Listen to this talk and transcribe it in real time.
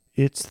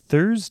It's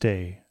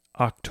Thursday,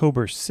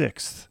 October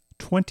 6th,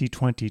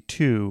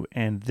 2022,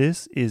 and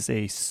this is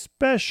a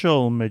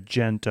special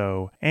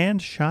Magento and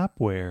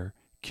Shopware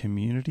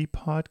community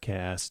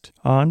podcast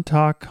on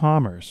Talk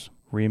Commerce.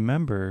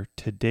 Remember,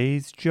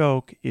 today's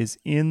joke is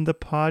in the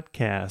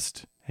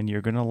podcast, and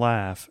you're going to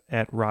laugh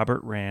at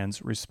Robert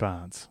Rand's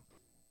response.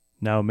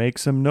 Now make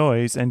some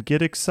noise and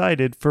get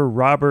excited for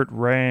Robert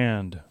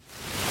Rand.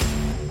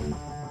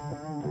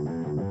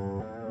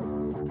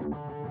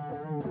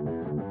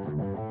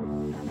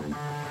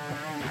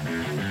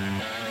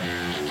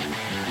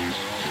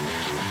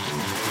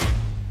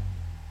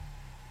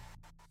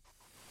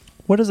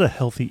 What is a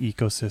healthy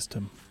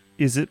ecosystem?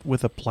 Is it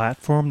with a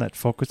platform that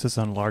focuses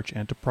on large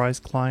enterprise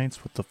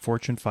clients with the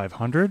Fortune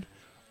 500?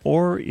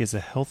 Or is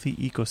a healthy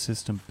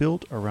ecosystem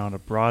built around a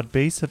broad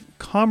base of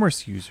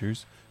commerce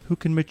users who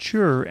can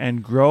mature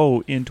and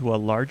grow into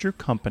a larger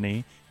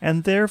company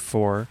and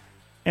therefore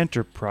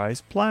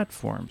enterprise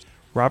platforms?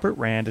 Robert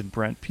Rand and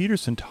Brent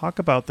Peterson talk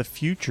about the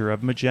future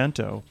of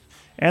Magento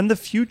and the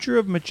future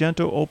of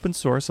Magento open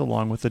source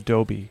along with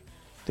Adobe.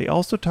 They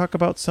also talk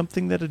about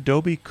something that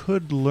Adobe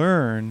could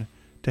learn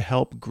to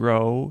help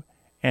grow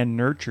and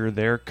nurture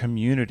their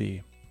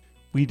community.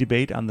 We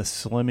debate on the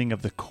slimming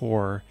of the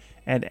core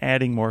and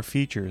adding more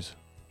features.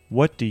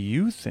 What do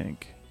you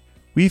think?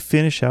 We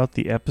finish out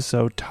the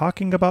episode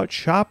talking about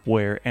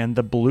Shopware and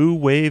the blue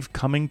wave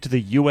coming to the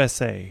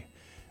USA.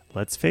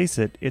 Let's face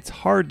it, it's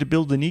hard to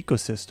build an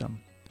ecosystem.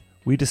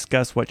 We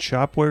discuss what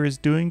Shopware is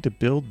doing to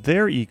build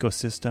their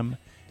ecosystem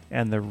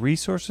and the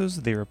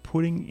resources they are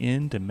putting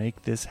in to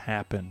make this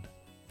happen.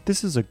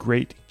 This is a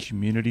great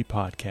community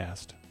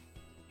podcast.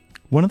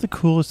 One of the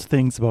coolest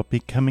things about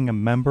becoming a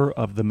member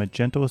of the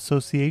Magento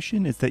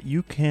Association is that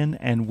you can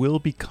and will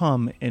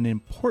become an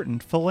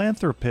important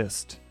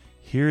philanthropist.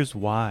 Here's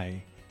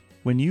why.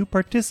 When you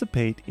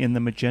participate in the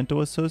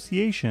Magento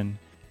Association,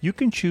 you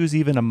can choose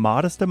even a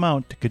modest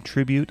amount to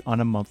contribute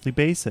on a monthly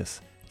basis.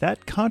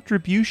 That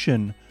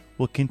contribution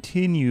will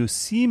continue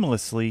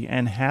seamlessly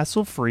and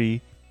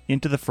hassle-free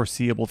into the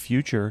foreseeable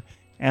future,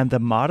 and the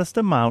modest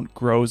amount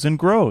grows and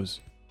grows.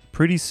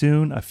 Pretty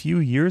soon, a few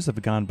years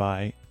have gone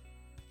by,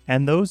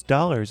 and those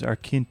dollars are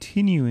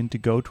continuing to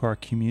go to our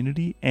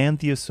community and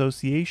the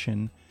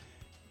association,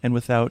 and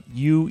without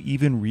you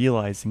even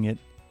realizing it,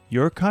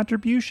 your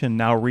contribution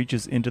now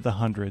reaches into the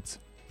hundreds.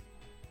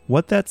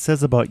 What that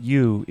says about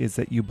you is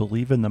that you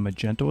believe in the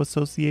Magento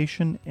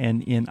Association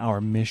and in our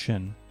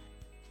mission.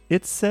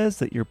 It says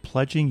that you're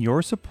pledging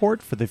your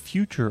support for the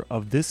future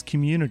of this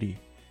community,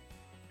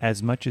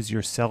 as much as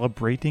you're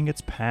celebrating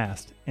its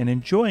past and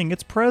enjoying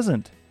its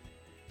present.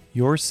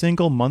 Your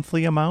single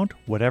monthly amount,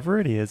 whatever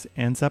it is,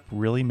 ends up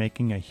really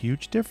making a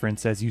huge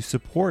difference as you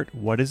support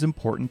what is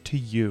important to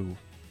you.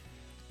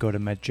 Go to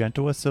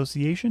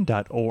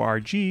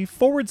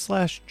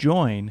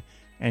magentoassociation.org/join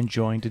and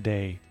join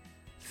today.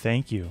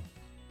 Thank you.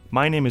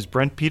 My name is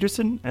Brent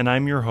Peterson, and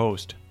I'm your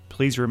host.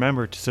 Please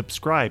remember to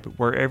subscribe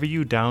wherever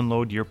you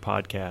download your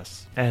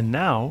podcasts. And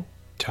now,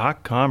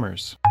 Talk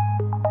Commerce.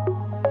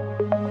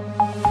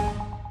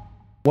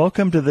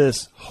 Welcome to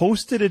this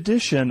hosted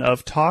edition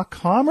of Talk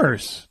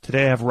Commerce.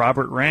 Today I have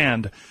Robert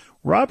Rand.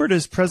 Robert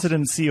is president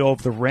and CEO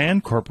of the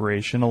Rand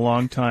Corporation, a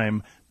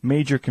longtime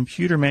major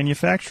computer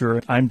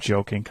manufacturer. I'm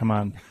joking. Come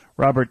on.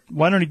 Robert,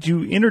 why don't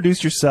you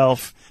introduce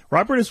yourself?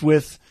 Robert is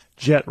with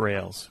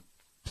JetRails.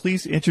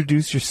 Please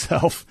introduce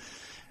yourself.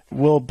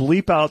 We'll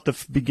bleep out the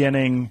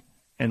beginning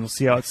and we'll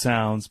see how it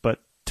sounds, but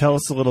tell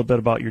us a little bit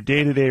about your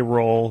day-to-day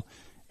role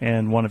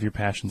and one of your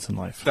passions in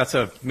life. That's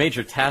a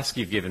major task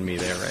you've given me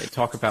there, right?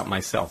 Talk about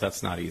myself.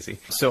 That's not easy.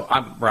 So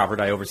I'm Robert.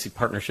 I oversee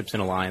partnerships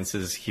and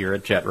alliances here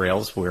at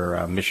JetRails. We're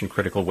a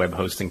mission-critical web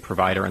hosting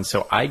provider, and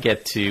so I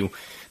get to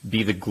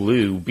be the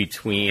glue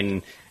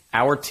between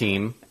our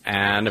team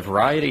and a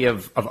variety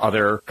of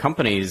other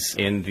companies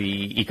in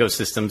the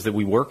ecosystems that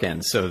we work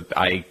in. So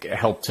I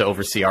help to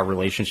oversee our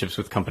relationships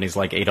with companies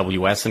like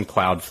AWS and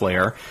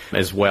Cloudflare,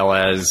 as well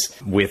as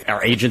with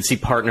our agency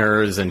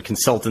partners and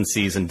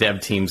consultancies and dev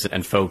teams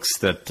and folks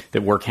that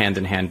work hand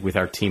in hand with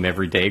our team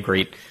every day.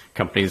 Great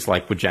companies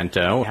like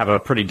Magento have a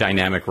pretty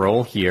dynamic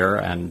role here.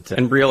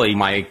 And really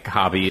my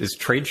hobby is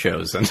trade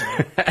shows and,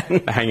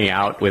 and hanging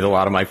out with a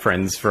lot of my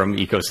friends from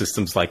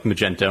ecosystems like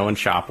Magento and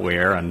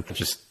Shopware and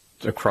just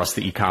across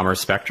the e-commerce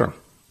spectrum.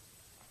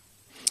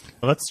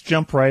 Let's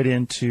jump right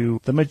into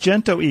the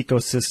Magento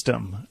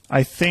ecosystem.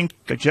 I think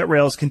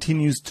JetRails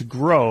continues to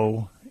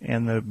grow,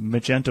 and the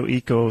Magento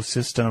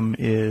ecosystem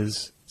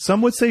is,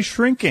 some would say,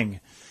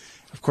 shrinking.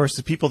 Of course,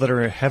 the people that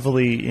are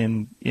heavily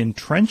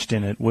entrenched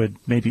in it would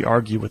maybe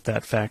argue with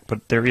that fact,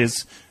 but there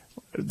is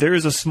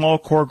a small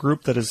core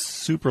group that is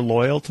super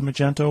loyal to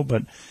Magento,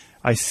 but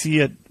I see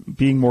it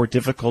being more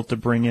difficult to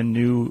bring in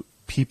new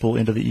people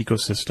into the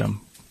ecosystem.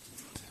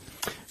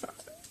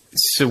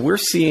 So we're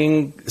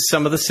seeing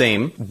some of the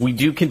same. We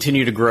do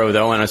continue to grow,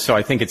 though, and so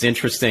I think it's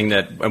interesting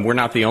that we're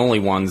not the only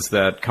ones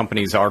that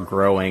companies are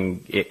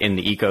growing in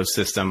the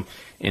ecosystem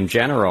in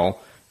general.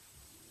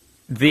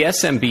 The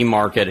SMB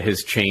market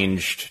has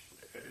changed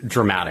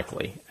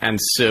dramatically. And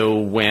so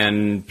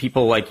when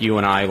people like you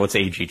and I, let's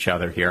age each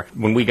other here,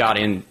 when we got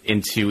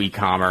into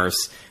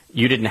e-commerce,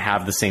 you didn't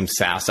have the same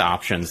SaaS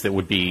options that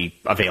would be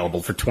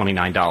available for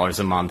 $29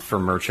 a month for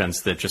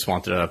merchants that just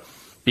wanted to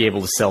be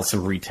able to sell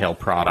some retail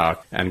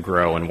product and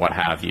grow and what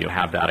have you,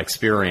 have that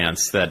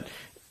experience. That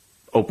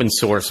open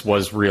source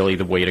was really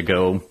the way to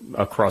go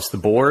across the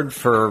board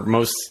for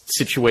most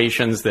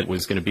situations. That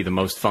was going to be the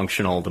most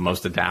functional, the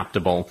most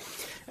adaptable.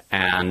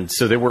 And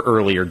so there were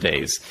earlier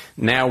days.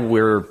 Now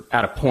we're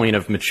at a point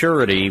of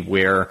maturity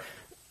where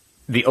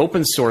the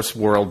open source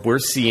world, we're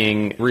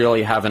seeing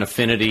really have an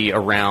affinity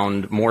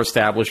around more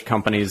established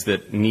companies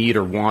that need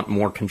or want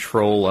more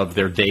control of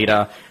their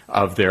data,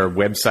 of their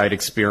website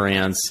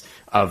experience,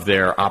 of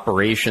their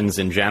operations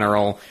in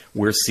general.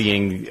 We're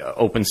seeing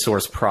open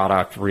source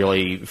product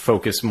really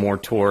focus more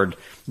toward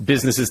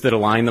businesses that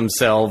align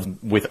themselves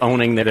with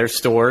owning their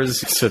stores.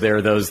 So there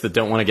are those that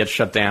don't want to get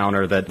shut down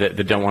or that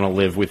don't want to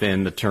live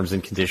within the terms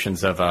and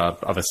conditions of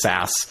a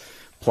SaaS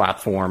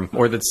platform,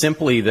 or that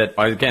simply that,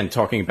 again,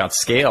 talking about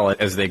scale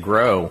as they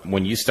grow,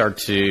 when you start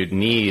to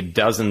need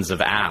dozens of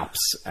apps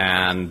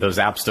and those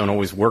apps don't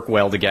always work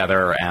well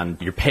together and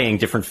you're paying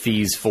different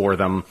fees for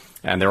them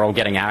and they're all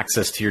getting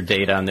access to your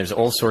data and there's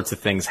all sorts of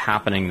things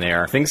happening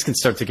there, things can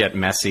start to get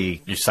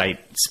messy. Your site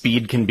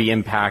speed can be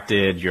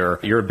impacted.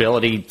 Your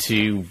ability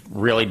to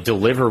really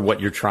deliver what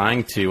you're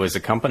trying to as a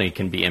company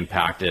can be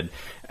impacted.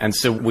 And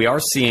so we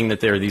are seeing that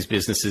there are these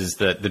businesses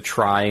that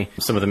try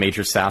some of the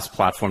major SaaS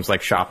platforms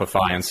like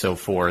Shopify and so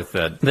forth,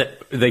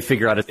 that they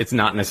figure out it's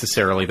not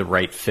necessarily the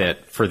right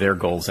fit for their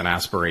goals and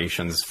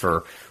aspirations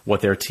for what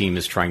their team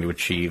is trying to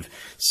achieve.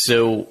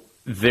 So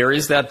there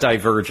is that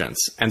divergence.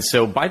 And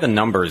so by the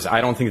numbers,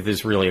 I don't think that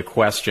there's really a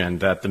question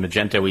that the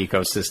Magento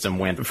ecosystem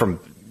went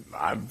from,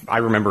 I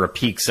remember a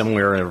peak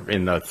somewhere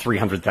in the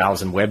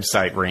 300,000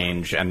 website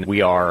range, and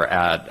we are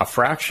at a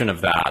fraction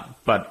of that.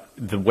 But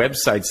the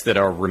websites that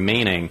are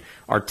remaining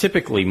are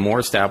typically more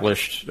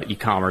established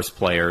e-commerce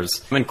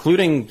players,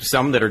 including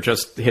some that are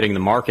just hitting the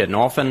market. And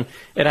often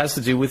it has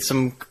to do with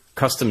some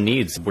custom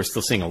needs. We're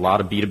still seeing a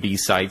lot of B2B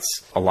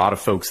sites, a lot of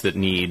folks that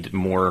need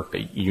more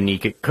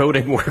unique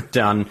coding work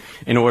done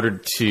in order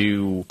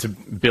to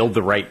build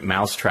the right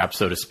mousetrap,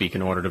 so to speak,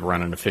 in order to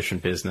run an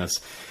efficient business.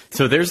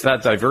 So there's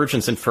that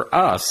divergence. And for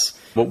us,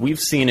 what we've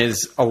seen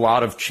is a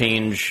lot of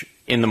change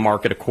in the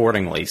market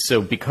accordingly.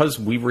 So because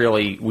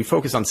we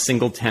focus on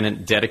single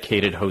tenant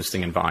dedicated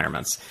hosting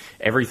environments,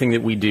 everything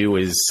that we do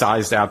is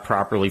sized out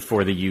properly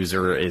for the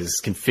user, is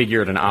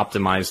configured and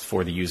optimized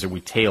for the user. We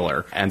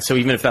tailor. And so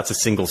even if that's a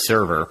single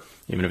server,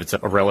 even if it's a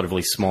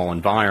relatively small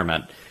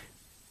environment,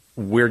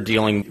 we're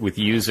dealing with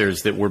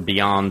users that were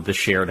beyond the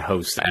shared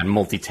host and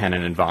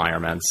multi-tenant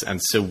environments.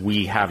 And so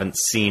we haven't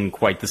seen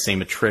quite the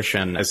same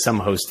attrition as some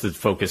hosts that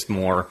focused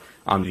more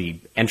on the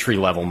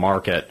entry-level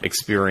market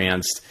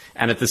experienced.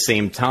 And at the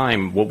same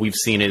time, what we've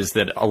seen is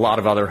that a lot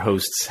of other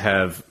hosts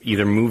have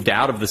either moved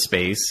out of the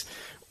space,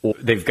 or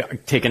they've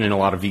taken in a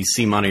lot of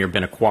VC money or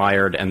been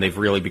acquired, and they've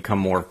really become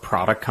more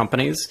product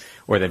companies,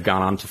 or they've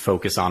gone on to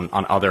focus on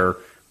other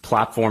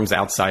platforms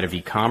outside of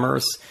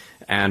e-commerce.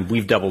 And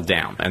we've doubled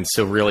down. And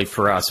so really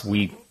for us,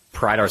 we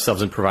pride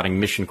ourselves in providing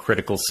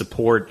mission-critical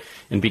support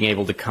and being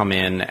able to come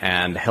in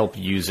and help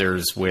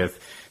users with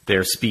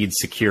their speed,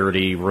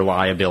 security,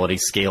 reliability,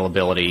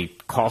 scalability,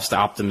 cost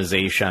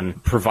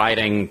optimization,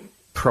 providing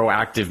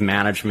proactive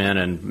management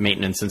and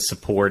maintenance and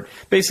support,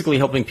 basically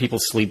helping people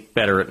sleep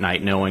better at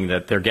night, knowing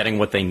that they're getting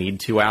what they need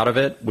to out of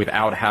it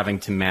without having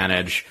to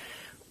manage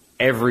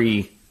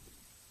every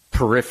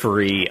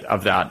periphery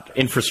of that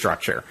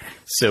infrastructure.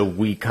 So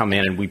we come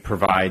in and we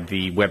provide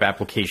the web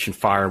application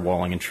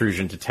firewalling,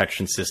 intrusion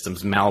detection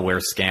systems,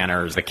 malware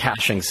scanners, the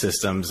caching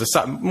systems,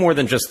 more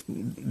than just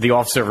the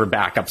off-server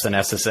backups and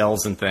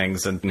SSLs and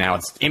things. And now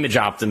it's image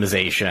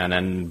optimization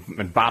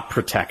and bot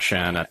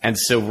protection. And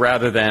so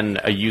rather than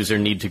a user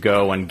need to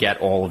go and get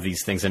all of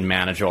these things and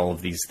manage all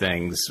of these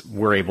things,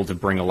 we're able to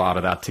bring a lot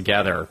of that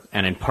together.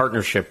 And in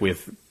partnership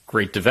with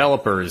great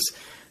developers,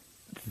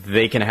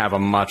 they can have a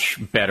much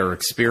better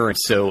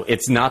experience. So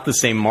it's not the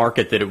same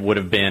market that it would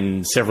have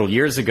been several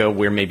years ago,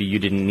 where maybe you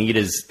didn't need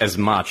as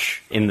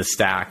much in the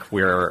stack,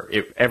 where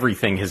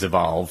everything has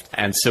evolved.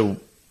 And so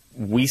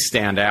we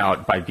stand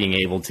out by being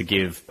able to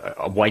give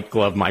a white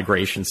glove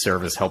migration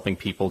service, helping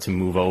people to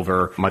move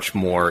over much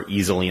more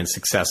easily and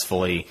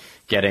successfully,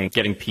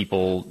 getting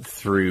people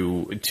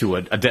through to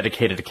a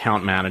dedicated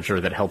account manager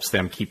that helps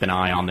them keep an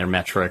eye on their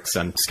metrics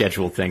and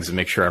schedule things and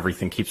make sure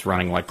everything keeps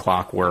running like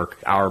clockwork.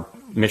 Our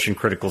mission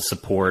critical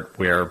support,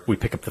 where we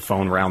pick up the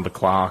phone around the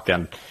clock,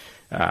 and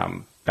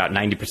about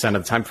 90%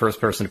 of the time,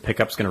 first person to pick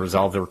up is going to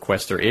resolve the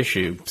request or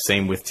issue.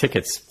 Same with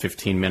tickets,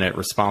 15-minute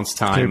response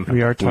time. Okay,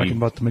 we are talking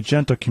about the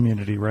Magento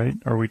community, right?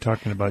 Or are we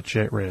talking about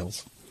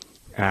JetRails?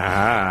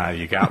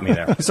 You got me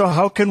there. So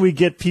how can we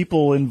get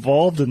people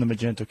involved in the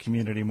Magento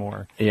community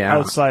more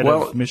outside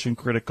of mission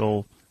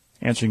critical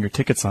answering your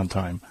tickets on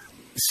time?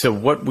 So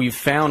what we've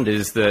found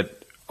is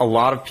that a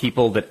lot of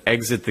people that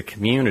exit the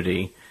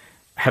community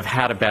have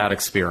had a bad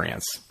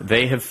experience.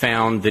 They have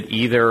found that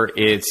either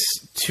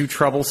it's too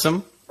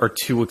troublesome are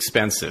too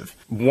expensive,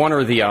 one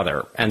or the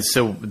other. And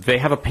so they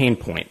have a pain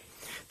point.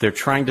 They're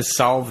trying to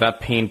solve that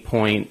pain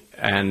point,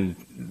 and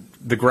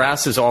the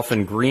grass is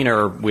often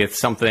greener with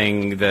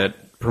something that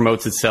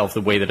promotes itself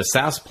the way that a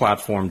SaaS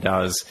platform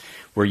does,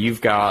 where you've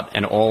got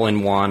an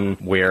all-in-one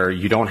where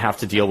you don't have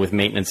to deal with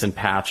maintenance and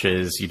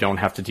patches, you don't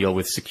have to deal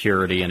with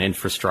security and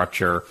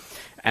infrastructure.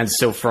 And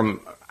so from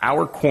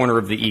our corner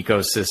of the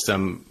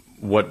ecosystem,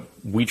 what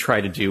we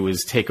try to do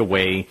is take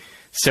away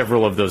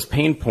several of those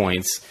pain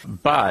points,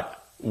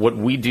 but what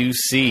we do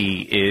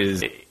see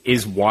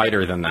is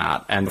wider than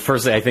that. And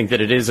firstly, I think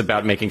that it is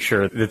about making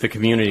sure that the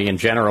community in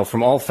general,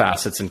 from all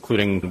facets,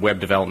 including web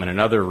development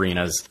and other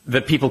arenas,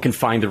 that people can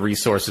find the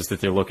resources that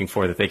they're looking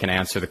for, that they can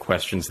answer the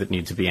questions that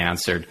need to be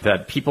answered,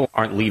 that people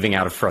aren't leaving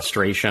out of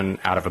frustration,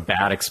 out of a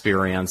bad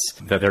experience,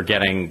 that they're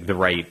getting the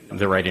right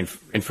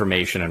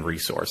information and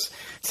resource.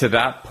 To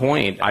that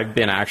point, I've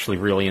been actually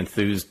really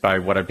enthused by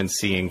what I've been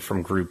seeing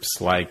from groups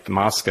like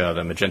MOSCA,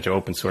 the Magento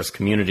Open Source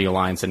Community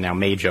Alliance, and now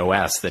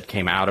MageOS that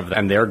came out of that,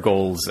 and their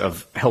goals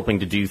of helping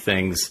to do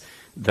things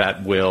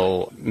that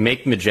will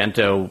make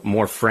Magento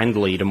more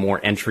friendly to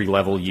more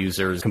entry-level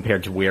users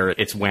compared to where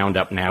it's wound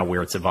up now,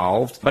 where it's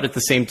evolved. But at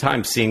the same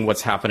time, seeing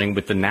what's happening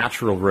with the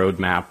natural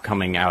roadmap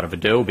coming out of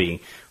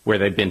Adobe, where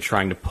they've been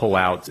trying to pull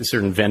out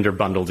certain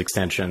vendor-bundled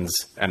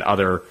extensions and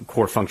other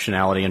core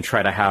functionality and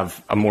try to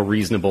have a more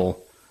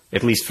reasonable,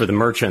 at least for the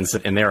merchants,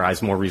 in their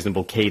eyes, more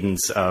reasonable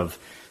cadence of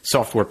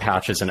software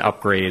patches and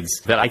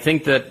upgrades, that I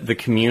think that the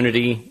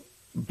community,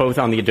 both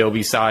on the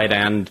Adobe side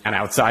and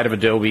outside of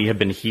Adobe, have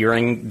been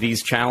hearing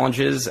these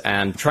challenges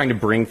and trying to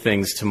bring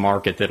things to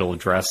market that'll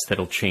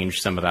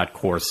change some of that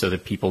course, so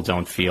that people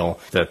don't feel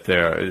that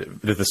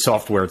the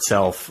software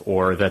itself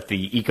or that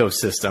the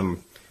ecosystem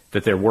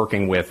that they're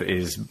working with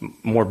is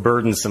more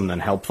burdensome than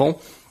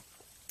helpful.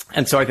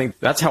 And so I think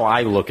that's how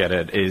I look at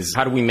it, is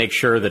how do we make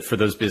sure that for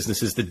those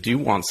businesses that do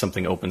want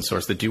something open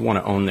source, that do want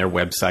to own their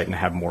website and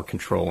have more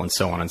control and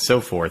so on and so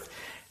forth,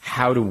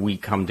 how do we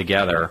come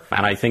together?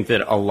 And I think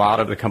that a lot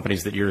of the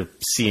companies that you're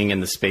seeing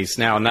in the space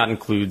now, and that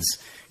includes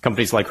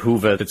companies like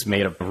Whova, that's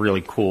made a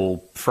really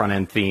cool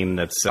front-end theme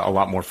that's a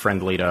lot more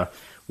friendly to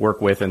work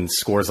with and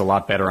scores a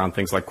lot better on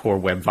things like Core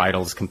Web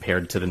Vitals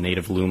compared to the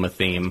native Luma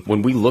theme.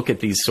 When we look at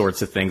these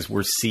sorts of things,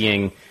 we're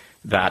seeing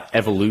that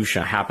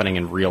evolution happening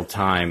in real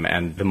time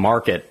and the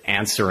market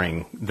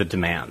answering the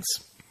demands.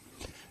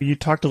 You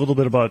talked a little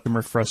bit about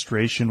customer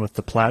frustration with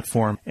the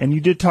platform, and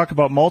you did talk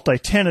about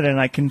multi-tenant, and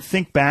I can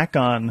think back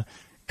on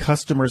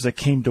customers that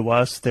came to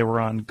us. They were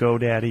on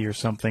GoDaddy or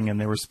something, and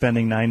they were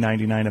spending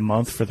 $9.99 a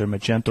month for their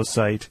Magento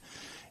site,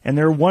 and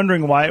they were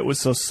wondering why it was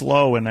so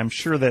slow. And I'm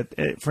sure that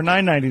for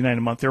 $9.99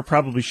 a month, they were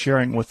probably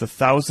sharing with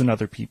 1,000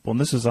 other people, and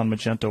this is on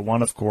Magento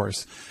 1, of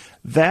course.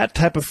 That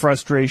type of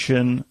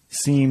frustration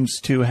seems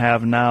to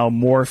have now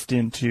morphed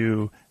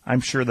into, I'm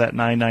sure that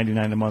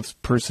 $9.99 a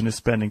month person is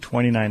spending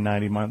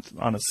 $29.90 a month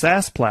on a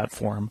SaaS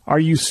platform. Are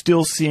you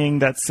still seeing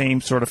that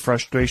same sort of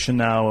frustration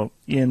now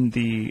in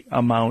the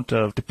amount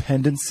of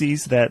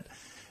dependencies that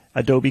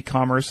Adobe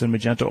Commerce and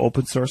Magento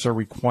Open Source are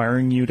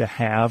requiring you to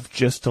have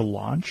just to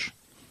launch?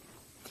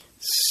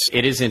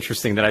 It is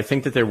interesting that I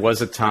think that there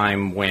was a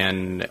time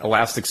when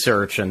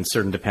Elasticsearch and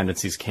certain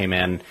dependencies came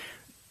in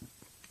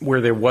where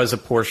there was a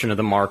portion of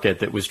the market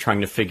that was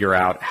trying to figure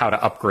out how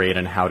to upgrade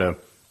and how to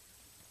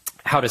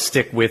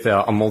stick with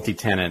a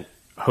multi-tenant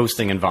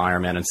hosting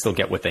environment and still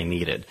get what they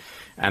needed.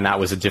 And that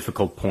was a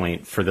difficult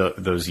point for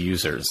those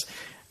users.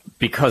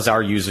 Because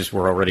our users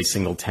were already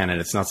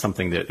single-tenant, it's not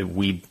something that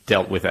we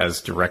dealt with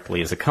as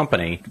directly as a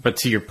company. But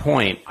to your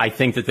point, I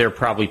think that there are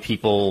probably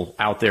people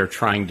out there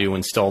trying to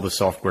install the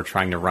software,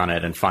 trying to run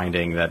it, and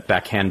finding that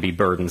that can be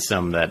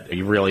burdensome, that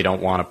you really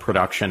don't want a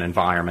production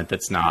environment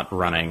that's not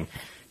running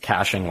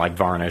caching like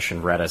Varnish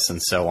and Redis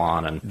and so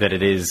on, and that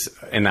it is,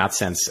 in that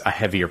sense, a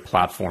heavier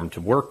platform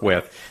to work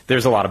with.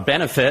 There's a lot of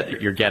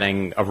benefit. You're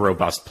getting a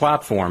robust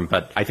platform,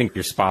 but I think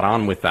you're spot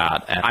on with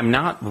that. And I'm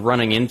not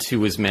running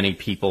into as many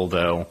people,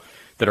 though,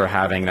 that are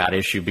having that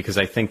issue, because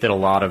I think that a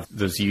lot of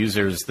those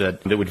users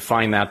that would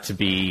find that to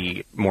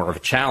be more of a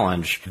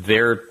challenge,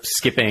 they're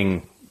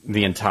skipping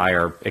the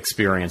entire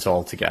experience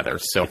altogether.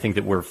 So I think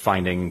that we're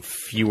finding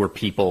fewer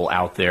people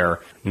out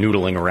there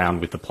noodling around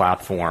with the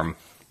platform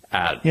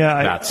at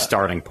that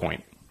starting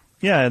point.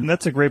 Yeah, and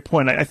that's a great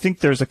point. I think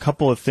there's a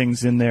couple of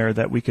things in there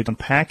that we could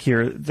unpack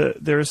here.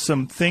 There's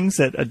some things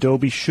that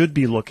Adobe should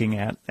be looking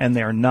at, and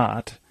they're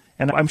not.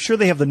 And I'm sure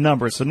they have the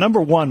numbers. So number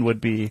one would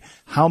be,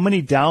 how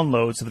many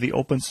downloads of the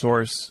open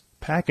source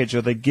package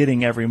are they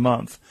getting every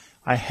month?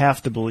 I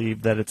have to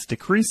believe that it's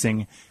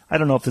decreasing. I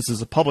don't know if this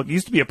is it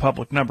used to be a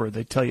public number.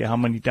 They tell you how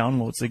many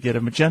downloads they get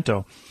of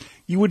Magento.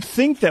 You would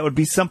think that would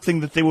be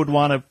something that they would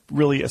want to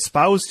really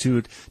espouse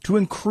to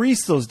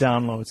increase those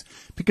downloads,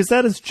 because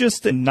that is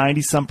just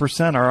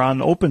 90-some% are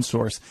on open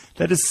source.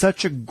 That is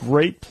such a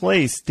great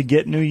place to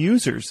get new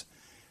users.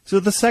 So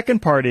the second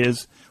part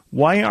is,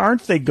 why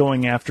aren't they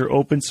going after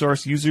open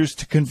source users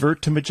to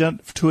convert to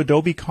Magento, to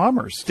Adobe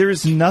Commerce? There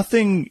is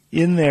nothing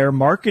in their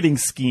marketing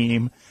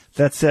scheme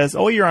that says,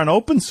 oh, you're on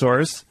open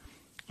source,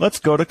 let's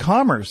go to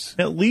Commerce.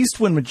 At least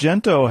when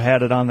Magento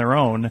had it on their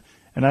own,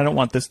 and I don't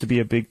want this to be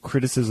a big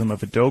criticism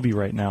of Adobe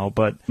right now,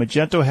 but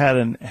Magento had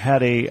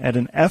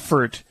an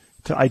effort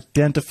to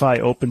identify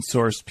open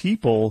source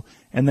people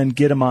and then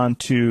get them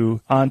onto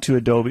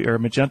Adobe or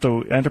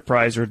Magento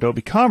Enterprise or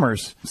Adobe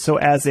Commerce. So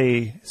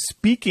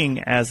speaking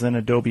as an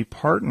Adobe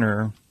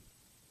partner,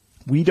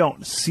 we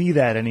don't see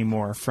that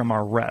anymore from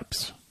our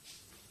reps,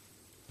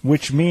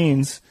 which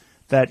means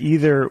that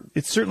either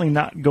it's certainly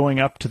not going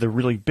up to the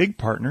really big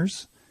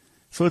partners,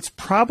 so it's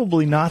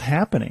probably not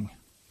happening.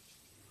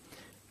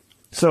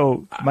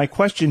 So my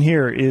question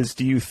here is,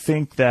 do you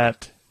think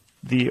that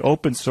the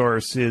open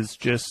source is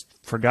just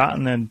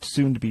forgotten and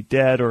soon to be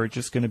dead, or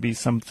just going to be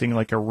something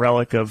like a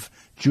relic of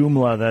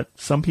Joomla that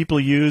some people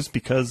use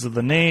because of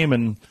the name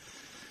and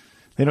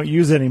they don't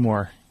use it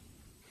anymore?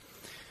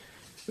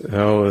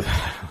 Oh,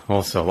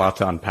 also a lot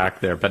to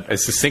unpack there, but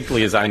as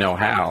succinctly as I know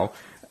how,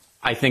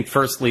 I think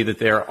firstly that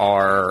there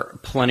are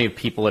plenty of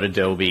people at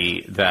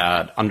Adobe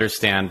that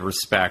understand,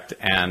 respect,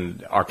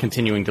 and are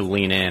continuing to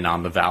lean in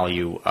on the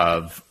value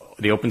of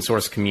the open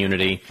source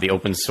community, the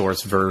open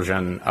source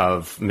version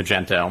of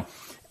Magento,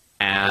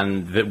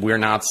 and that we're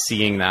not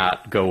seeing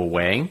that go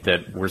away,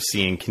 that we're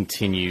seeing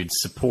continued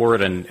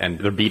support, and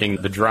they're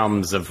beating the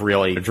drums of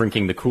really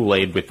drinking the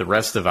Kool-Aid with the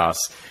rest of us,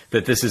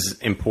 that this is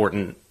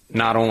important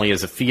not only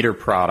as a feeder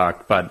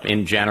product, but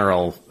in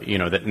general,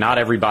 that not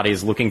everybody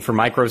is looking for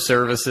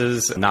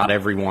microservices, not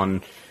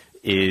everyone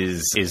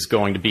is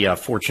going to be a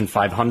Fortune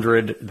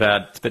 500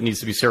 that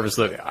needs to be serviced.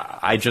 Look,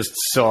 I just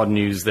saw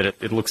news that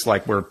it looks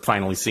like we're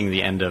finally seeing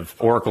the end of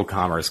Oracle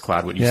Commerce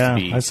Cloud, what used to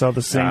be. I saw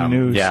the same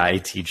news. Yeah,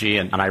 ATG,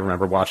 and I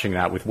remember watching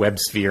that with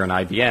WebSphere and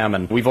IBM,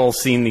 and we've all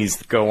seen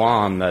these go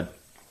on, that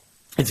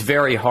it's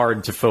very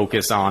hard to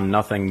focus on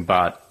nothing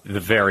but the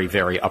very,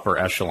 very upper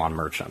echelon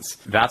merchants.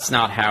 That's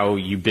not how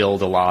you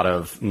build a lot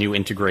of new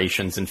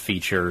integrations and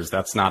features.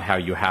 That's not how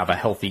you have a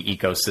healthy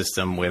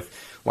ecosystem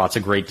with lots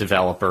of great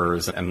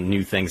developers and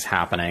new things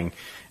happening.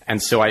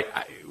 And so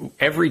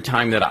every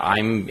time that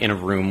I'm in a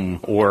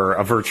room or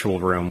a virtual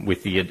room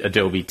with the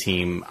Adobe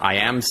team, I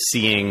am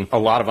seeing a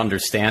lot of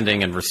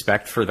understanding and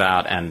respect for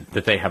that, and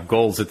that they have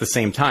goals. At the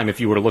same time,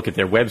 if you were to look at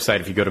their website,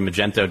 if you go to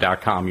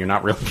Magento.com, you're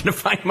not really going to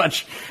find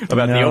much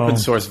about the open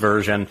source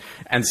version.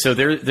 And so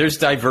there's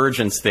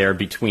divergence there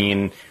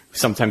between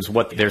sometimes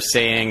what they're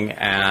saying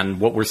and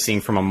what we're seeing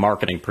from a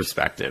marketing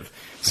perspective.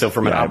 So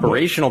from an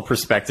operational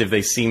perspective,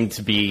 they seem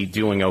to be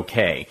doing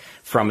okay.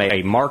 From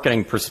a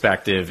marketing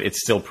perspective, it's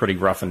still pretty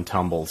rough and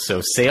tumble.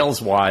 So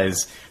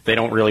sales-wise, they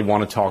don't really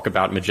want to talk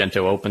about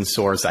Magento open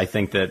source. I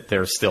think that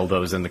there are still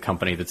those in the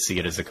company that see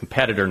it as a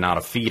competitor, not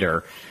a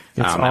feeder.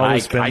 And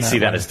I see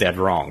that as dead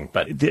wrong.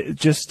 But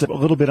just a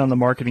little bit on the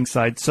marketing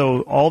side.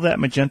 So all that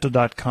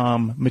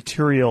Magento.com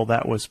material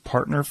that was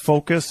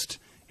partner-focused,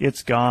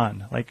 it's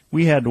gone. Like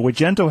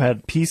Magento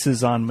had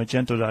pieces on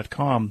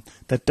Magento.com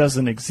that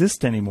doesn't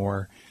exist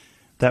anymore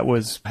that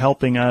was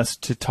helping us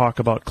to talk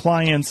about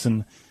clients,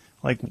 and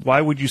why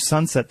would you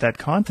sunset that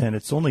content?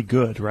 It's only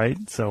good, right?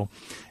 So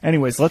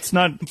anyways, let's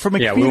not, from a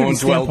community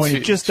standpoint,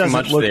 it just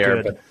doesn't look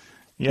good.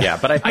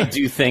 But I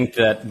do think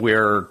that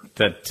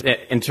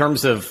in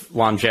terms of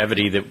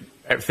longevity,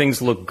 that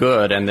things look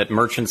good and that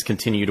merchants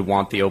continue to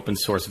want the open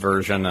source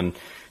version and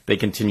they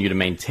continue to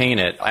maintain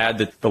it. I add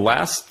that the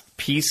last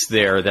piece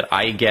there that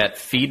I get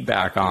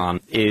feedback on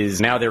is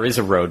now there is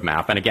a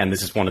roadmap. And again,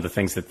 this is one of the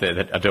things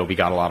that Adobe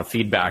got a lot of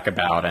feedback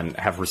about and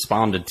have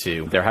responded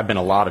to. There have been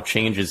a lot of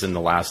changes in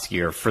the last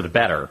year for the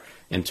better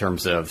in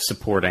terms of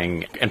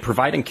supporting and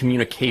providing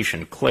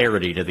communication,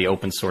 clarity to the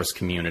open source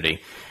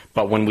community.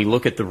 But when we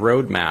look at the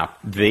roadmap,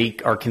 they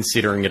are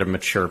considering it a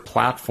mature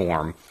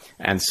platform.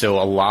 And so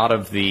a lot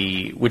of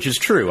which is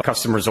true,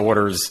 customers'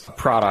 orders,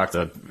 product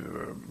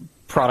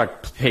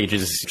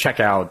pages,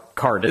 checkout,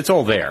 cart, it's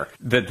all there.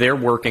 That they're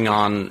working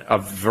on a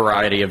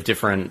variety of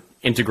different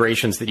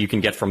integrations that you can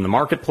get from the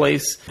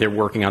marketplace. They're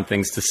working on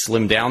things to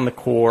slim down the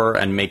core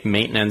and make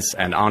maintenance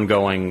and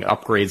ongoing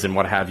upgrades and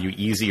what have you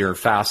easier,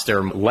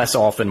 faster, less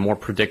often, more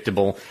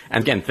predictable.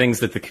 And again, things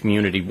that the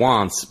community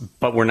wants,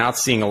 but we're not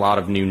seeing a lot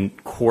of new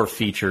core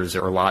features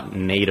or a lot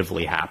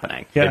natively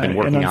happening. Yeah, they've been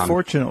working and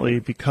unfortunately,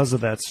 because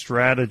of that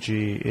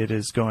strategy, it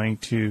is going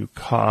to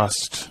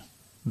cost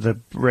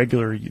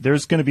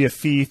there's going to be a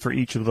fee for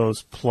each of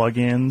those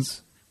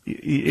plugins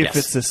if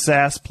it's a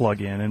SaaS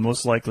plugin, and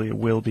most likely it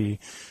will be.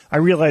 I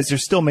realize they're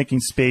still making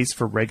space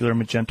for regular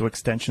Magento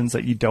extensions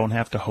that you don't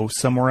have to host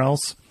somewhere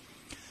else.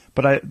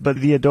 But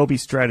the Adobe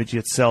strategy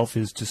itself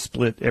is to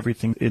split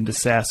everything into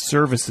SaaS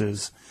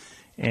services.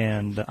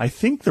 And I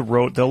think the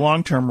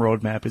long-term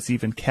roadmap is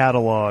even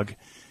catalog,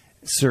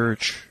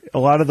 search. A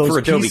lot of those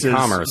for pieces Adobe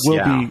Commerce,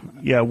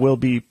 will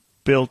be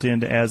built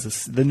into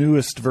the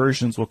newest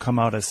versions will come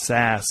out as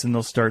SaaS, and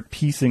they'll start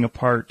piecing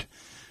apart.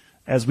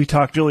 As we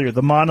talked earlier,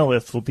 the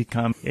monolith will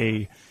become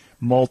a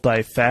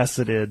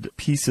multifaceted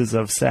pieces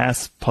of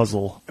SaaS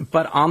puzzle.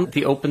 But on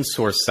the open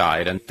source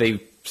side, and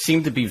they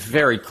seem to be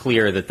very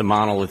clear that the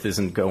monolith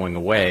isn't going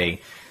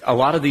away, a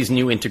lot of these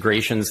new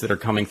integrations that are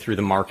coming through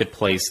the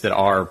marketplace that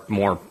are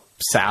more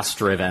SaaS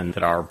driven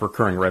that are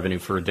recurring revenue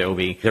for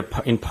Adobe. They're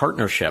in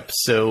partnership.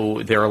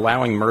 So they're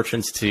allowing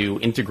merchants to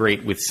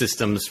integrate with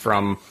systems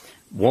from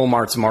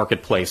Walmart's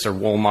marketplace or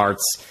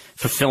Walmart's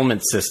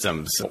fulfillment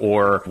systems,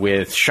 or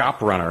with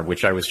ShopRunner,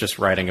 which I was just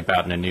writing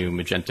about in a new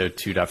Magento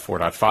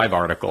 2.4.5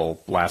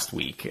 article last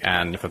week,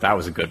 and I thought that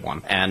was a good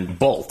one, and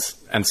Bolt,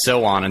 and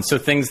so on. And so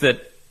things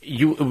that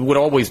you would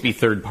always be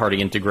third-party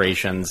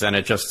integrations, and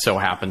it just so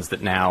happens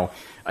that now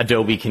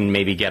Adobe can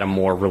maybe get a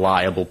more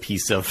reliable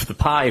piece of the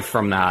pie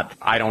from that.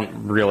 I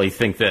don't really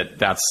think that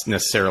that's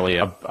necessarily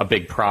a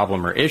big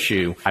problem or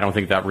issue. I don't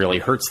think that really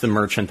hurts the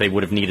merchant. They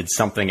would have needed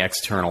something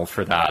external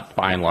for that,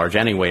 by and large,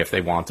 anyway, if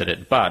they wanted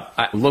it. But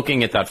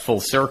looking at that full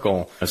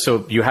circle,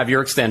 so you have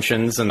your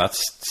extensions, and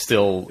that's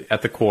still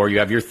at the core. You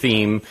have your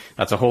theme.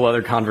 That's a whole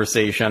other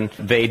conversation.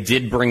 They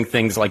did bring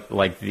things like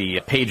the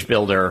page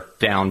builder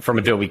down from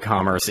Adobe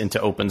Commerce into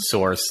open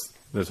source.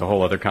 There's a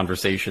whole other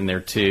conversation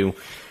there, too.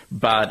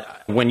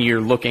 But when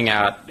you're looking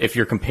at, if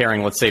you're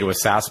comparing, let's say, to a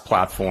SaaS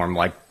platform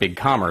like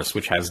BigCommerce,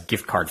 which has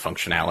gift card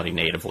functionality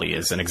natively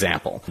as an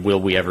example, will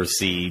we ever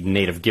see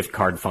native gift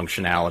card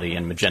functionality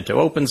in Magento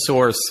open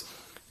source?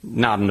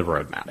 Not in the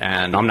roadmap.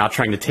 And I'm not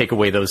trying to take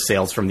away those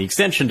sales from the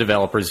extension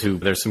developers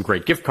there's some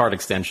great gift card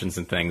extensions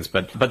and things,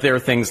 but there are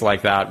things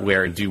like that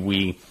where do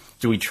we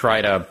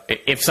try to,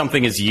 if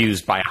something is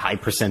used by a high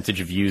percentage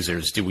of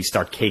users, do we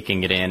start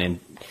caking it in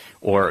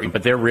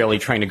but they're really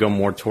trying to go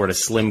more toward a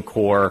slim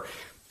core,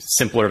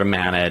 simpler to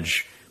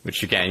manage,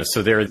 which again,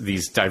 so there are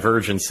these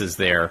divergences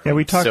there. Yeah,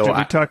 we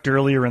talked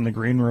earlier in the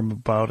green room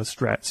about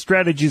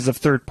strategies of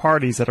third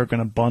parties that are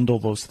going to bundle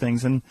those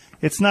things, and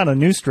it's not a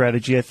new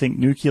strategy. I think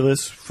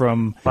Nucleus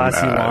from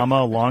Classy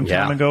Llama a long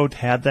time ago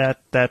had that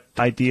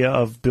idea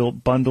of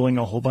bundling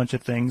a whole bunch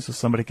of things so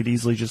somebody could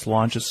easily just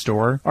launch a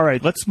store. All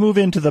right, let's move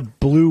into the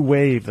blue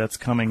wave that's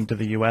coming to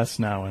the U.S.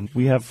 now, and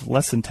we have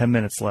less than 10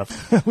 minutes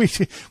left.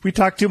 we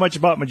talked too much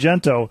about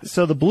Magento.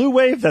 So the blue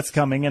wave that's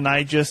coming, and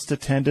I just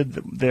attended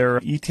their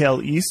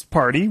eTail East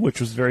party, which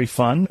was very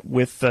fun,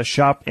 with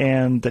Shop.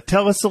 And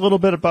tell us a little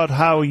bit about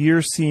how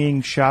you're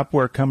seeing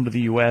Shopware come to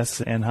the U.S.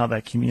 and how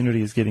that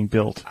community is getting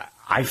built.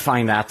 I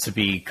find that to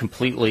be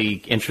completely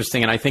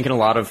interesting, and I think in a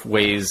lot of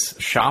ways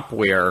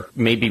Shopware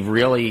may be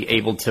really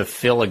able to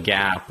fill a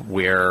gap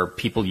where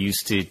people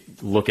used to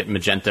look at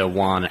Magento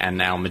 1 and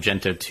now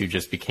Magento 2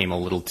 just became a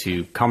little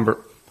too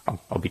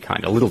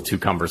a little too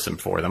cumbersome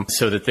for them.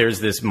 So that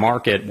there's this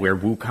market where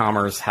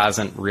WooCommerce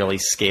hasn't really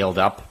scaled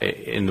up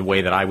in the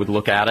way that I would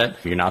look at it.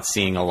 You're not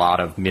seeing a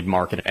lot of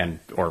mid-market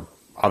or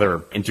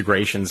other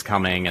integrations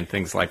coming and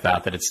things like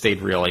that it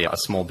stayed really a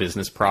small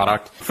business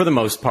product. For the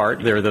most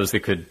part, there are those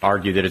that could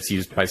argue that it's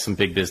used by some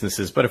big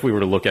businesses, but if we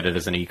were to look at it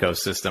as an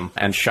ecosystem,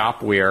 and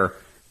Shopware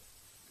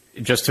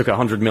just took a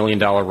 $100 million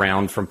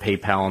round from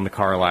PayPal and the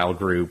Carlyle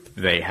Group.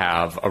 They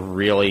have a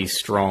really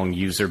strong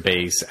user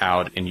base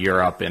out in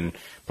Europe and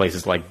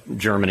places like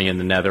Germany and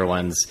the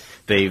Netherlands.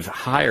 They've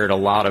hired a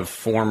lot of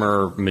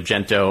former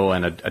Magento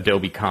and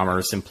Adobe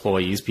Commerce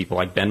employees, people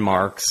like Ben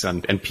Marks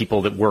and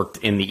people that worked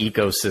in the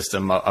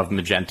ecosystem of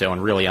Magento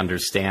and really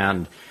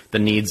understand the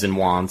needs and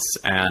wants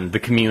and the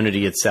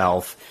community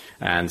itself.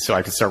 And so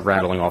I could start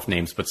rattling off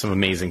names, but some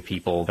amazing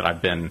people that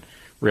I've been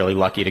really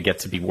lucky to get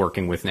to be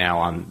working with now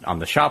on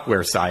the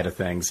Shopware side of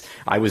things.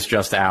 I was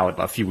just out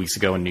a few weeks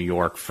ago in New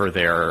York for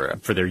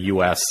their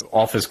U.S.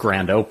 office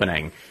grand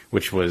opening,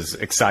 which was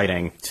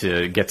exciting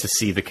to get to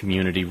see the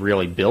community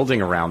really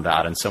building around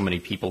that and so many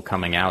people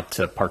coming out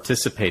to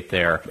participate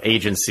there.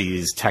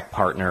 Agencies, tech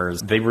partners,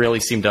 they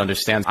really seem to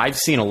understand. I've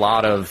seen a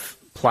lot of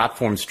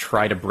platforms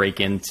try to break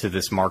into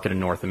this market in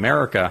North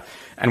America,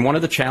 and one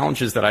of the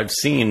challenges that I've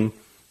seen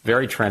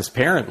very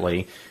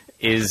transparently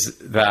is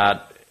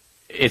that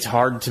it's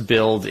hard to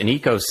build an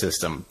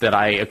ecosystem that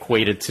I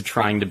equated to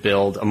trying to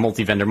build a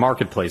multi-vendor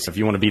marketplace. If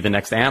you want to be the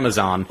next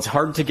Amazon, it's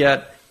hard to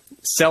get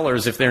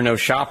sellers if there are no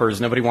shoppers.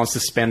 Nobody wants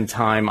to spend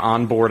time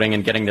onboarding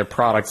and getting their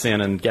products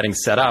in and getting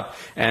set up.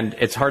 And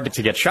it's hard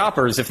to get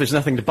shoppers if there's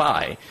nothing to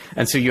buy.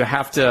 And so you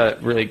have to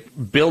really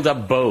build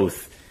up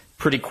both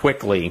pretty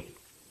quickly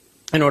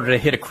in order to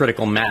hit a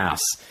critical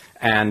mass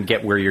and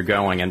get where you're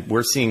going. And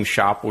we're seeing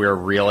Shopware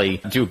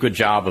really do a good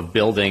job of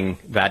building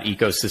that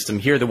ecosystem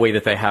here the way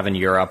that they have in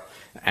Europe.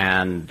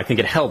 And I think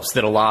it helps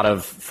that a lot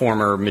of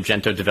former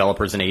Magento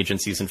developers and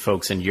agencies and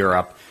folks in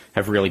Europe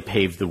have really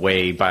paved the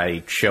way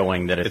by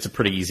showing that it's a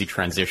pretty easy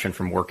transition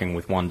from working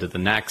with one to the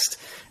next,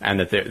 and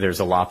that there's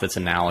a lot that's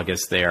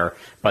analogous there,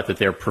 but that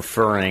they're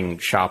preferring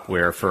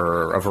Shopware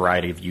for a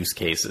variety of use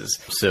cases.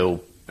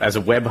 So as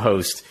a web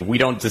host, we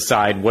don't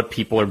decide what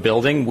people are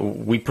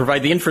building. We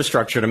provide the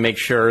infrastructure to make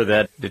sure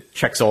that it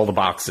checks all the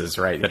boxes,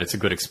 right? That it's a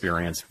good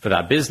experience for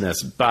that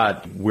business.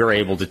 But we're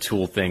able to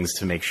tool things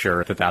to make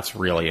sure that that's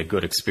really a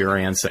good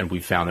experience. And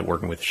we've found that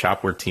working with the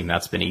Shopware team,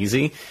 that's been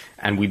easy.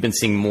 And we've been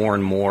seeing more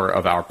and more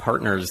of our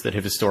partners that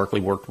have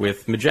historically worked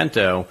with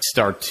Magento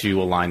start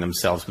to align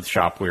themselves with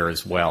Shopware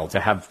as well,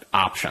 to have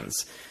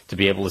options, to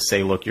be able to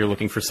say, look, you're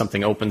looking for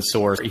something open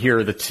source. Here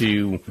are the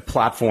two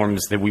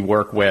platforms that we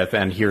work with,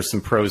 and here's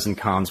some pros and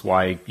cons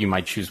why you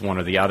might choose one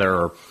or the other,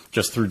 or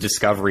just through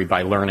discovery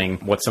by learning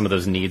what some of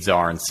those needs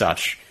are and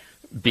such,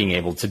 being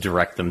able to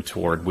direct them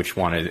toward which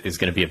one is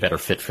going to be a better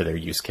fit for their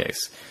use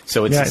case.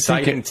 So it's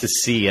exciting to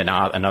see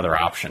another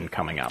option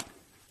coming up.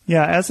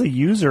 Yeah, as a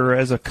user,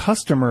 as a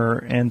customer,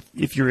 and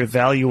if you're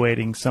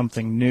evaluating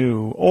something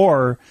new,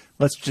 or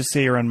let's just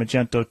say you're on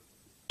Magento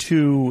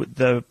 2,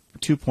 the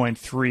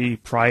 2.3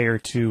 prior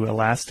to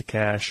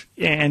Elasticache,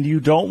 and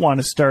you don't want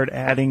to start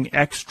adding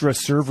extra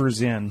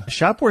servers in,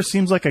 Shopware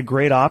seems like a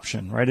great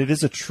option, right? It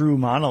is a true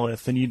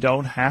monolith, and you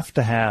don't have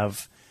to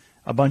have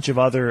a bunch of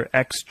other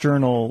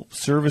external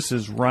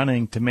services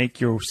running to make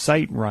your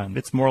site run.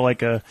 It's more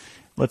like a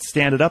let's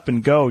stand it up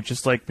and go,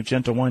 just like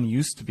Magento 1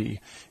 used to be.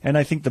 And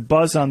I think the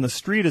buzz on the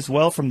street as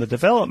well from the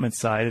development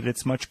side,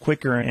 it's much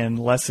quicker and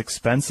less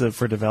expensive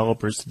for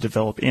developers to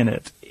develop in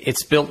it.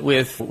 It's built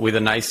with a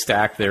nice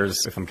stack.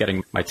 There's, if I'm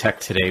getting my tech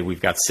today,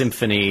 we've got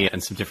Symfony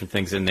and some different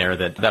things in there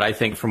that I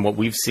think from what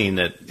we've seen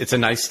that it's a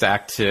nice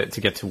stack to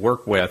get to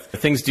work with.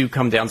 Things do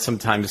come down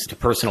sometimes to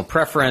personal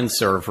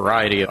preference or a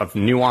variety of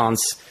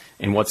nuance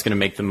in what's going to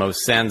make the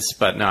most sense.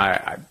 But no,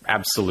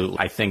 absolutely.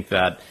 I think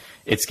that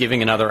it's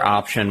giving another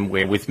option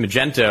where with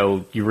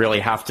Magento, you really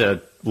have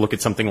to look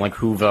at something like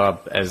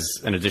Huva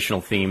as an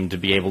additional theme to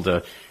be able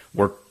to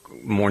work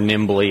more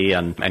nimbly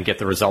and get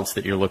the results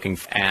that you're looking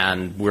for.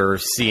 And we're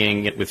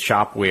seeing it with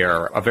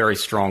Shopware, a very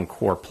strong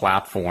core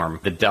platform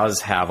that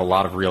does have a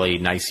lot of really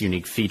nice,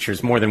 unique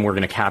features, more than we're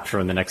going to capture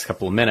in the next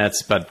couple of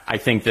minutes. But I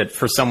think that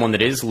for someone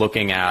that is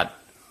looking at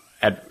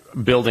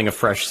building a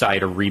fresh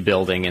site or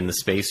rebuilding in the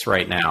space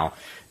right now,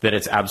 that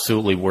it's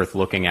absolutely worth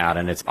looking at.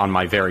 And it's on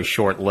my very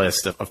short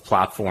list of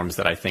platforms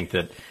that I think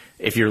that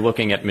if you're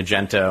looking at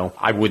Magento,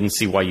 I wouldn't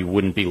see why you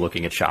wouldn't be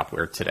looking at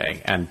Shopware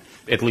today. And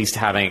at least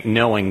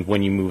knowing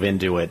when you move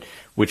into it,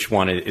 which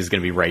one is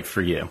going to be right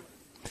for you.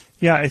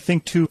 Yeah, I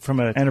think too, from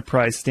an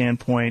enterprise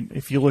standpoint,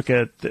 if you look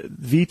at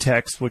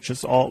Vtex,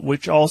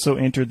 which also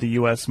entered the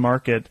U.S.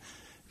 market,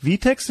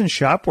 Vtex and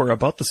Shopware are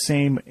about the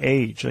same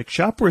age. Like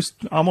Shopware's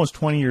almost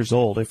 20 years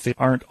old. If they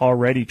aren't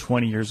already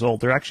 20 years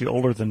old, they're actually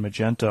older than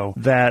Magento.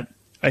 That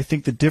I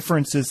think the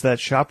difference is that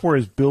Shopware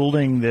is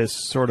building this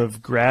sort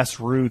of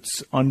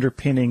grassroots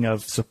underpinning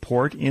of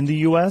support in the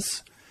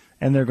U.S.,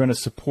 and they're going to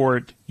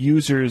support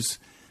users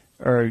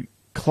or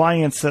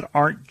clients that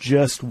aren't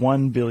just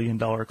 $1 billion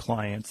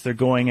clients. They're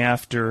going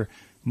after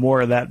more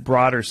of that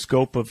broader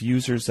scope of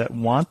users that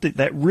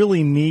that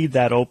really need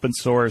that open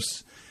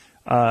source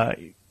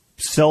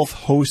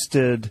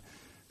self-hosted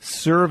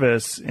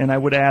service. And I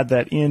would add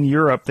that in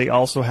Europe, they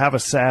also have a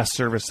SaaS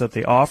service that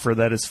they offer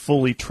that is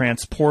fully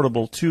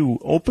transportable to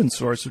open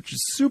source, which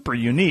is super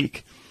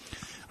unique.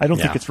 I don't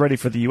think it's ready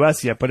for the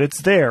U.S. yet, but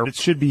it's there. It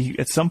should be,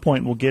 at some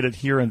point, we'll get it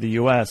here in the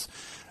U.S.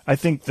 I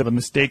think that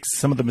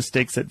some of the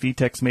mistakes that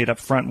Vtex made up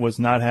front was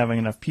not having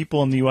enough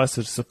people in the U.S.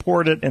 to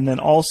support it, and then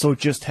also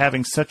just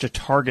having such a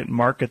target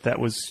market that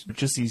was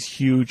just these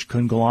huge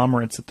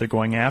conglomerates that they're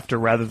going after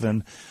rather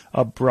than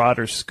a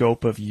broader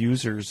scope of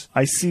users.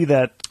 I see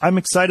that. I'm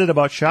excited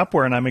about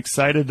Shopware, and I'm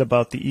excited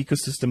about the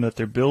ecosystem that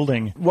they're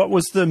building. What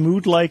was the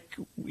mood like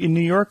in New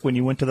York when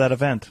you went to that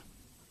event?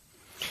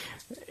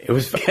 It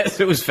was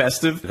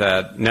festive.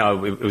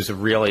 It was a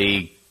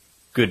really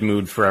good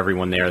mood for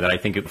everyone there. That I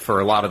think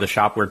for a lot of the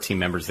Shopware team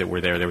members that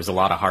were there was a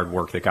lot of hard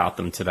work that got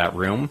them to that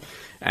room.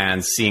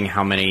 And seeing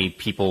how many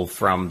people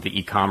from the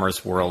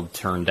e-commerce world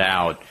turned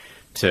out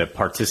to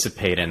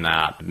participate in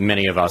that.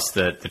 Many of us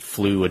that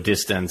flew a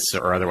distance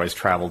or otherwise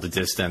traveled a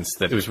distance,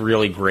 that it was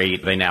really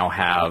great. They now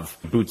have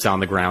boots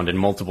on the ground in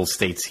multiple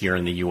states here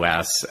in the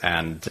U.S.,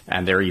 and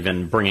they're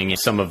even bringing in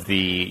some of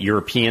the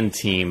European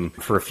team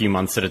for a few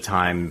months at a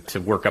time to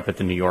work up at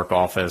the New York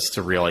office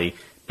to really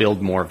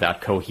build more of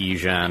that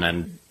cohesion.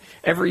 And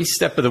every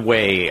step of the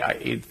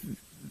way,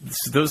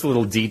 those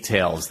little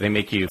details, they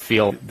make you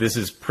feel this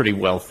is pretty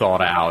well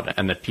thought out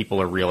and that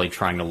people are really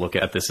trying to look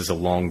at this as a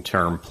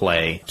long-term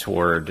play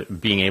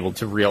toward being able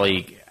to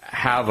really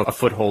have a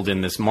foothold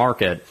in this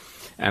market.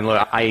 And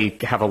look, I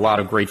have a lot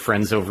of great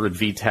friends over at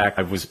VTech.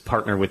 I was a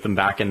partner with them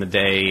back in the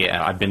day.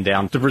 I've been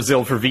down to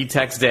Brazil for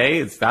VTech's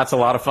Day. That's a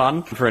lot of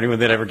fun for anyone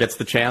that ever gets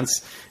the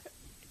chance.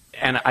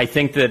 And I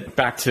think that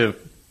back to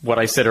what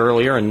I said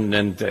earlier, and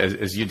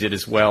as you did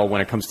as well,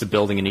 when it comes to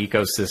building an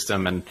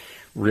ecosystem and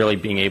really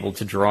being able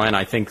to draw in,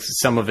 I think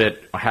some of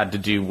it had to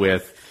do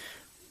with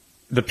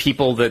the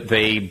people that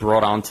they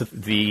brought onto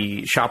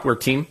the Shopware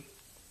team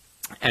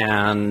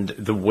and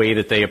the way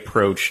that they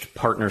approached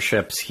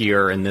partnerships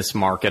here in this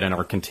market and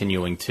are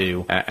continuing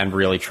to, and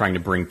really trying to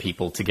bring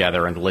people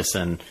together and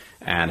listen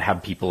and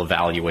have people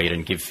evaluate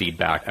and give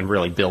feedback and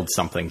really build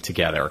something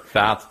together.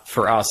 That,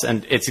 for us,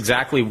 and it's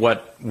exactly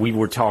what we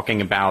were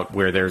talking about,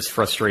 where there's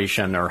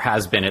frustration, or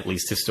has been at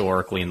least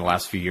historically in the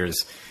last few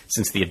years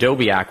since the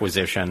Adobe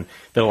acquisition,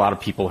 that a lot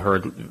of people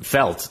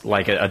felt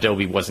like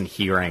Adobe wasn't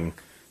hearing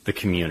the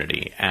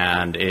community,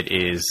 and it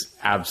is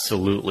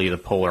absolutely the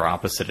polar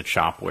opposite of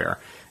Shopware.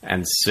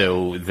 And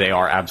so they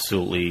are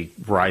absolutely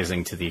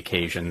rising to the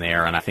occasion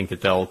there, and I think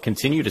that they'll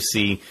continue to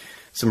see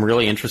some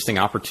really interesting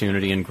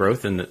opportunity and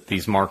growth in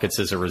these markets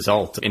as a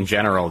result. In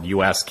general,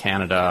 U.S.,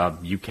 Canada,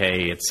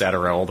 U.K., et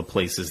cetera, all the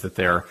places that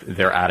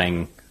they're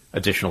adding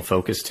additional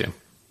focus to.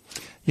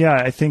 Yeah,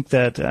 I think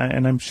that,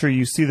 and I'm sure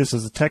you see this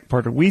as a tech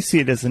partner. We see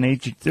it as an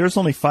agent. There's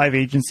only 5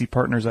 agency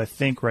partners, I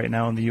think, right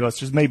now in the U.S.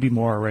 There's maybe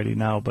more already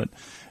now, but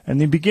in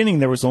the beginning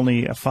there was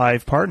only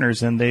 5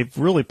 partners, and they've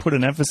really put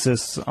an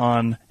emphasis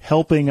on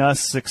helping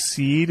us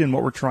succeed in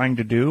what we're trying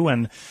to do,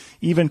 and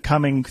even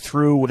coming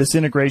through, this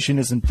integration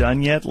isn't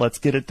done yet, let's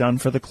get it done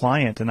for the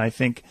client. And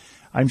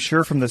I'm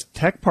sure from this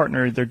tech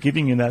partner, they're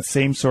giving you that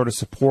same sort of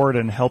support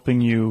and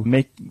helping you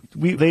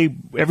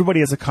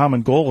everybody has a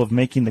common goal of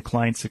making the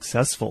client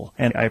successful.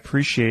 And I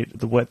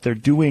appreciate what they're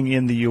doing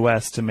in the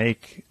U.S. to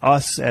make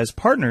us as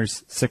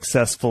partners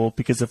successful,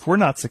 because if we're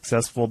not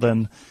successful,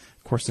 then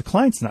of course the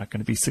client's not going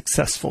to be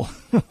successful.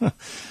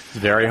 It's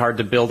very hard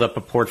to build up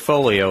a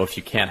portfolio if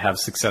you can't have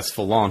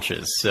successful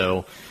launches.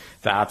 So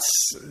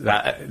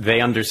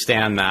they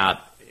understand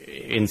that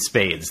in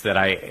spades, that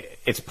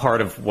it's part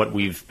of what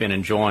we've been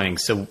enjoying.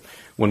 So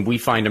when we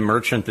find a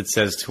merchant that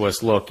says to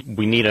us, look,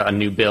 we need a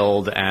new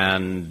build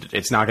and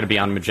it's not going to be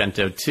on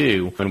Magento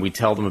 2, when we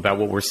tell them about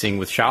what we're seeing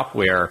with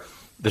Shopware,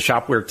 the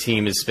Shopware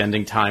team is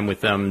spending time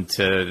with them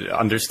to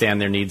understand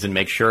their needs and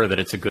make sure that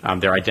it's a good,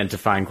 they're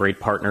identifying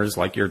great partners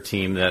like your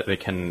team that they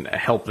can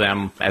help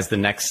them as the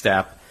next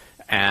step.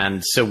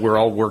 And so we're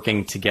all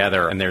working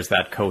together, and there's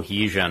that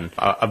cohesion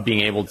of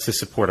being able to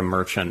support a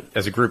merchant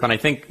as a group. And I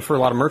think for a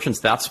lot of merchants,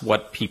 that's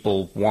what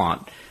people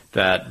want,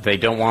 that they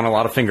don't want a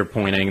lot of finger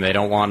pointing. They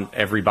don't want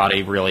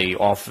everybody really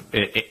off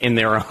in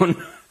their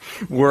own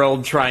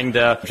world trying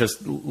to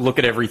just look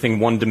at everything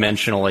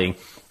one-dimensionally.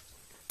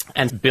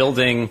 And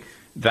building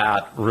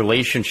that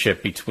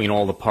relationship between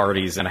all the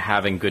parties and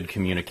having good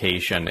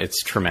communication,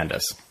 it's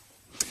tremendous.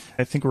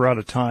 I think we're out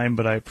of time,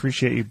 but I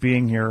appreciate you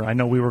being here. I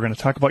know we were going to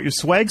talk about your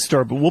swag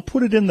store, but we'll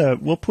put it in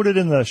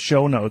the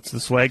show notes, the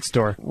swag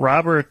store.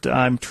 Robert,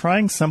 I'm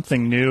trying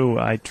something new.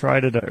 I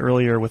tried it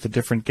earlier with a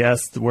different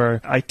guest,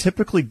 where I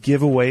typically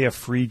give away a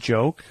free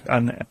joke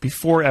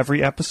before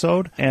every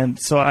episode. And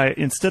so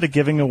instead of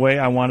giving away,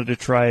 I wanted to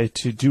try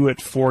to do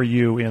it for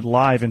you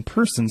live in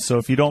person. So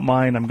if you don't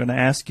mind, I'm going to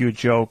ask you a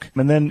joke.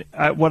 And then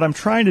what I'm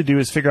trying to do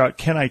is figure out,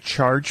 can I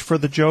charge for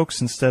the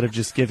jokes instead of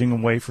just giving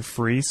them away for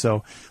free?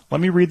 So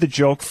let me read the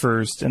joke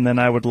first, and then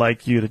I would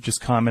like you to just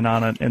comment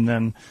on it, and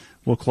then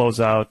we'll close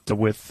out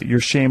with your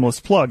shameless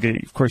plug.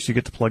 Of course, you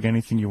get to plug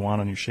anything you want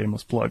on your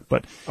shameless plug,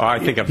 but I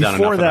think I've done enough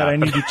before of that, that. I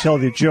need to tell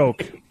the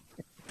joke.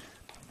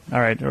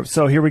 All right,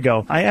 so here we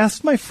go. I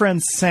asked my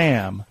friend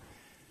Sam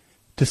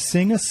to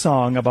sing a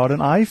song about an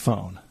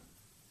iPhone,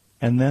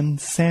 and then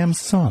Sam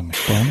sung.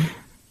 Ben.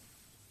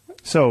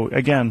 So,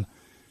 again,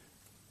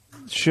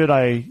 should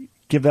I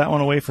give that one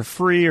away for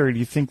free, or do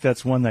you think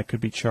that's one that could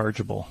be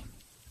chargeable?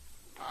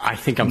 I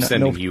think I'm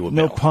sending you a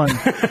bill. No pun.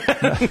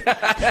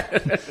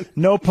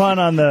 No pun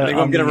on the... I think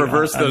I'm going to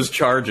reverse those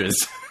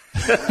charges.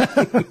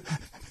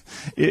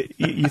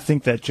 You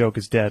think that joke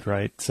is dead,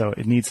 right? So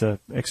it needs an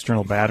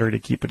external battery to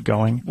keep it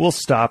going. We'll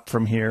stop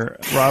from here.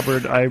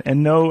 Robert,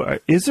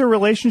 is there a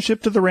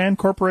relationship to the RAND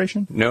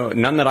Corporation? No,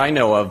 none that I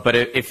know of. But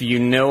if you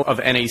know of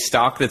any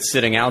stock that's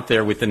sitting out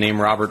there with the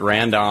name Robert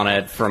Rand on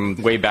it from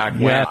way back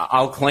when,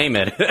 I'll claim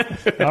it.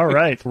 All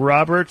right.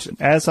 Robert,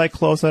 as I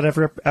close out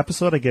every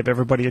episode, I give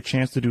everybody a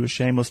chance to do a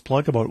shameless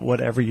plug about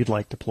whatever you'd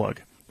like to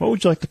plug. What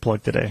would you like to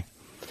plug today?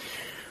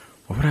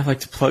 What would I like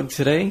to plug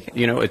today?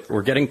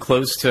 We're getting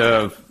close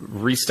to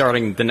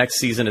restarting the next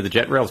season of the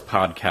JetRails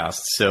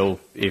podcast. So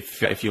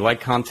if you like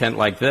content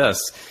like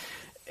this,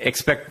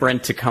 expect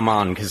Brent to come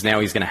on, because now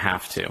he's going to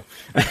have to.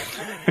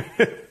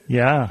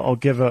 Yeah, I'll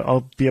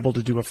be able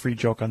to do a free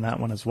joke on that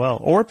one as well,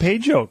 or a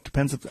paid joke.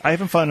 Depends. I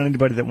haven't found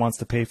anybody that wants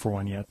to pay for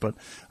one yet, but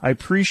I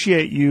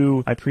appreciate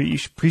you. I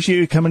appreciate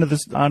you coming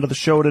onto the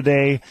show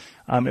today.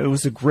 It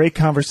was a great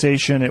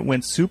conversation. It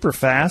went super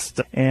fast,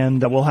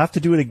 and we'll have to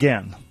do it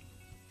again.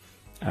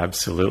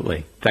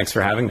 Absolutely. Thanks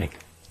for having me.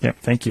 Yep,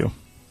 thank you.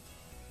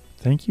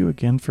 Thank you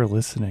again for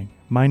listening.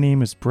 My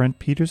name is Brent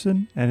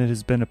Peterson, and it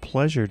has been a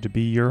pleasure to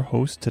be your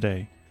host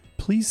today.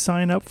 Please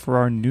sign up for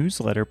our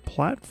newsletter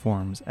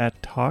platforms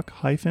at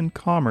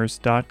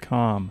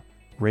talk-commerce.com.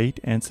 Rate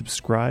and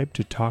subscribe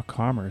to Talk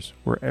Commerce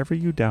wherever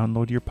you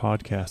download your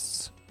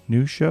podcasts.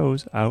 New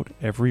shows out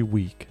every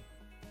week.